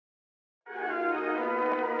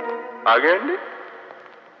आ गए अंडी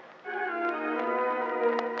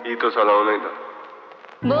ये तो सलाम नहीं था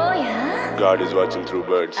God is watching through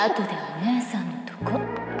birds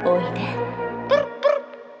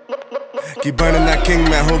कि बनना किंग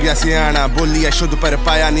मैं हो गया सियाना बोली है शुद्ध पर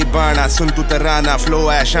पाया नहीं बाना सुन तू तराना फ्लो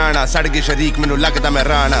है शाना सड़ गए शरीक मैनू लगदा मैं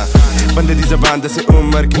राना बंदे दी जबान दसे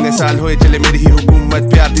उम्र किन्ने साल होए चले मेरी ही हुकूमत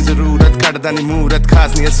प्यार दी जरूरत कटदा नहीं मूरत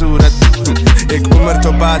खास नहीं सूरत एक उम्र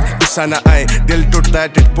तो बाद गुस्सा ना आए दिल टूटदा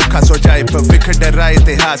टिट भुखा सो जाए भविख डराए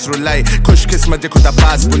इतिहास रुलाए खुशकिस्मत खुदा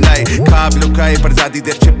पास बुलाए खाब लुकाए पर ज़्यादा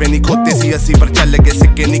देर छिपे नहीं खोते सी अस्सी पर चल गए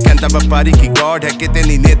सिक्के नहीं कहता व्यापारी की गॉड है किते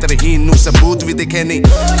नहीं नेत्रहीन नू सबूत भी दिखे नहीं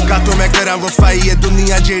का तो मैं करा वफाई है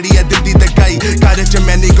दुनिया जेड़ी है दिल दी दगाई कार च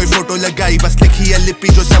मैंने कोई फोटो लगाई बस लिखी है लिपि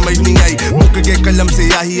जो समझ नहीं आई मुक गए कलम से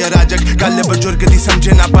आही अराजक गल बुजुर्ग दी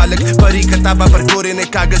समझे ना बालक परी किताबा पर कोरे ने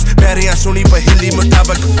कागज पैरियां सुनी पहली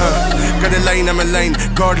मुताबक कदे लाइन है मैं line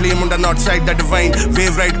godly Munda not side the divine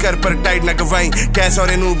wave ride कर पर टाइड ना गवाई कैस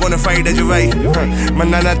और नू बोनाफाइड है जवाई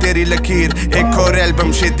मन्ना ना तेरी लकीर एक और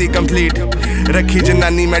एल्बम छेती कंप्लीट रखी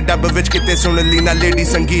जनानी मैं डब विच किते सुन ली ना लेडी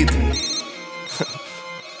संगीत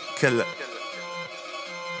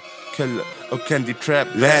Killer, oh candy trap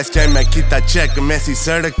Last time मैं किता check मैसी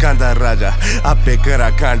सड़कां दा राजा आपे करा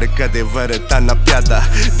कांड कदे वरता ना प्यादा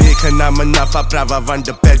देखना मुनाफा प्रावा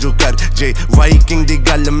वंड पैजू कर जे वाइकिंग दी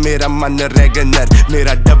गल मेरा मन रेगनर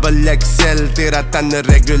मेरा डबल एक्सेल तेरा तन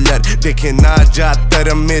रेगुलर देखे ना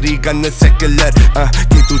जातर मेरी गन सेकुलर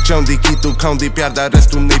की तू चाहुंदी की तू खाउंदी प्यार दा रस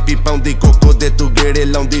तू नहीं पी पाउंदी कोको दे तू गेड़े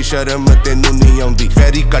लाउंदी शर्म तेनू नहीं आउंदी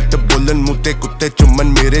वैरी कट बोलन मुते कुत्ते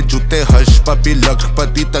चुमन मेरे जूते हश पपी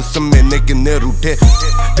लखपति तस्म मैंने किन्ने रूठे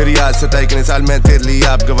तेरी आज सताई किन्ने साल मैं तेरे लिए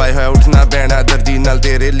आप गवाए है उठना बहना दर्दी नाल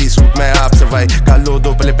तेरे लिए सूट मैं आप सवाई कालो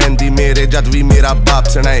दो पले पैंदी मेरे जद भी मेरा बाप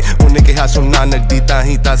सुनाए उन्हें कहा सुनना नड्डी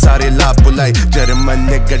ताही ता सारे लाभ बुलाए जर्मन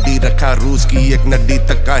ने गड्डी रखा रूस की एक नड्डी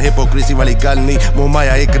तक्का हिपोक्रेसी वाली गल नहीं मुँह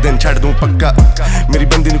माया एक दिन छड़ दूं पक्का मेरी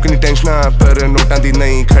बंदी नू किन्नी टेंशना पर नोटां दी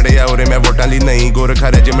नहीं खड़े आ और मैं वोटां ली नहीं गोरखा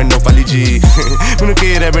रह जे मैं नोपाली जी मैनू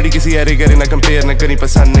केर है बड़ी किसी यारे करे ना कंपेयर ना करी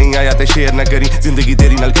पसंद नहीं आया ते शेयर ना करी जिंदगी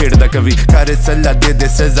तेरी नाल खेड़दा कभी करे सल्ला दे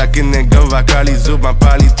सजा किन्ने गवा काली जुबां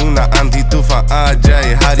पाली तू ना आंधी तूफान आ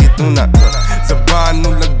जाए हारी तू ना ज़बान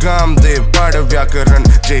नू लगाम दे पढ़ व्याकरण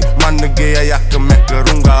जे मन गया यक मैं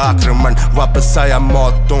करूंगा आक्रमण वापस आया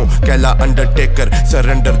मौत तो कहला अंडरटेकर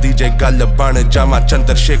सरेंडर दी जे गल बन जावा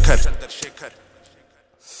चंद्रशेखर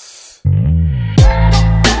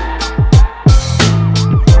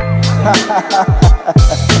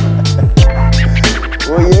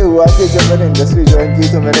वो ये हुआ कि जब मैंने इंडस्ट्री ज्वाइन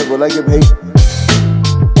की तो मैंने बोला कि भाई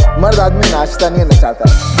मर्द आदमी नाचता नहीं है नचाता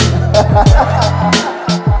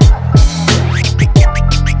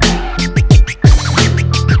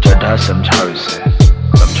चढ़ा समझाओ इसे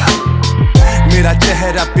समझाओ मेरा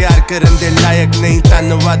चेहरा प्यार करन दे लायक नहीं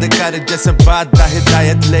धन्नवाद कर जज्बात दा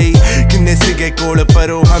हिदायत लई किन्ने सिगे कोल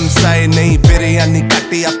पर हमसाए नहीं बिरयानी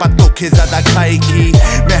काटी आपा धोखे ज्यादा खाई की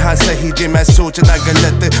मैं हाँ सही जे मैं सोचदा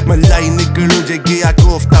गलत मलाई निकलू जे गया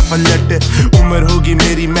कोफ्ता पलट उम्र होगी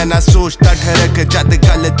मेरी मैं ना सोचता ठरक जद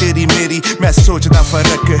गल तेरी मेरी मैं सोचदा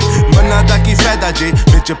फर्क मना दा की फायदा जे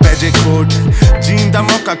विच पैजे खोट जीन दा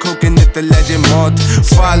मौका खो के नित ले जे मौत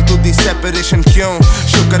फालतू दी सेपरेशन क्यों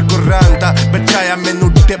शुक्र कुरान दा बचाया मैनू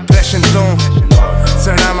डिप्रेशन तो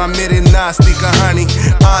सनावा मेरे नास दी कहानी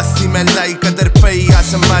आसी मैं लाई कदर पई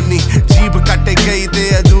आसमानी जीभ कटे गई ते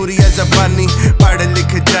अधूरी है जबानी पढ़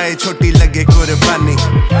लिख जाए छोटी लगे कुर्बानी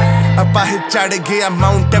अपाहिज चढ़ गया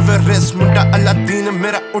माउंट एवरेस्ट मुंडा अलादीन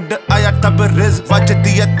मेरा उड़ आया तबरेज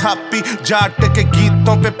वजदी है थापी जाट के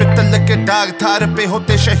गीतों पे पितल के दाग थार पे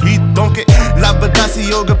होते शहीदों के लबदा सी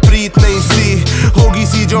योग प्रीत नहीं सी होगी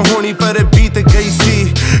सी जो होनी पर बीत गई सी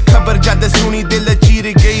खबर जद सुनी दिल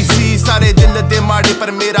चीर गई सी सारे दिल दे माड़े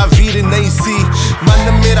पर मेरा वीर नहीं सी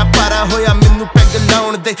मन मेरा पारा होया मैनू पैग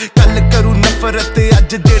लाउण दे कल करू नफरत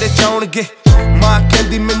अज जेड़े चाउणगे मां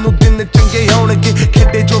कहंदी मैनू दिन चंगे आउणगे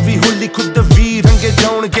खेडे जो भी होली खुद भी रंगे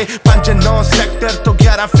जाउणगे 5-9 सेक्टर तो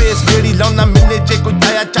 11 फेस जेड़ी लाउना मिले जे कोई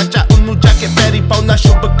आया चाचा उन्नू जाके पैरी पाउना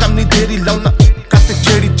शुभ काम नहीं देरी लाउना कत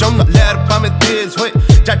जेड़ी चाउना लहर भावें तेज होए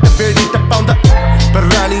जट बेड़ी टपाउंदा पर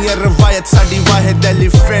रानी है रवायत साडी वाहिद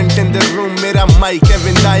एलिफेंट इन द रूम मेरा माइक है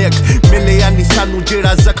विनायक मिले यानी सानू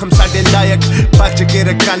जेड़ा जख्म साडे लायक बच के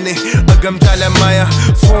रखाने अगम चले माया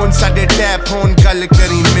फोन साडे टैप होन गल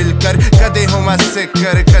करी मिलकर कदे होवा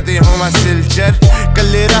सिकर कदे होवा सिलचर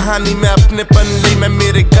कले रहानी मैं अपने पन लई मैं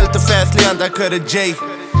मेरे गलत फैसले आंदा कर जय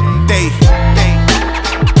दे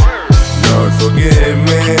Lord forgive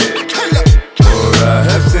me for I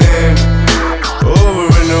have sinned over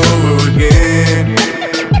and over again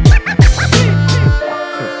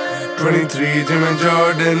 23 जिमें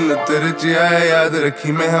जॉर्डन तेरे चिया याद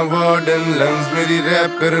रखी मैं हाँ वार्डन लंग्स मेरी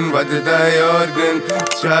रैप करन बजदा है ऑर्गन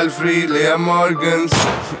चाल फ्री ले आ मॉर्गन्स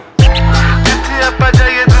जिथे आपा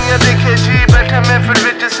जाइए दुनिया देखे जी बैठे मैं फिर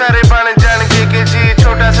विच सारे बाने जान के जी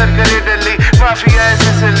छोटा सर करे डली माफिया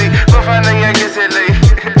ऐसे सली वफा नहीं है किसे लई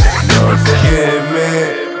Lord forgive me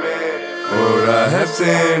for I have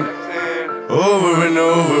sinned over and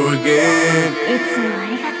over again. It's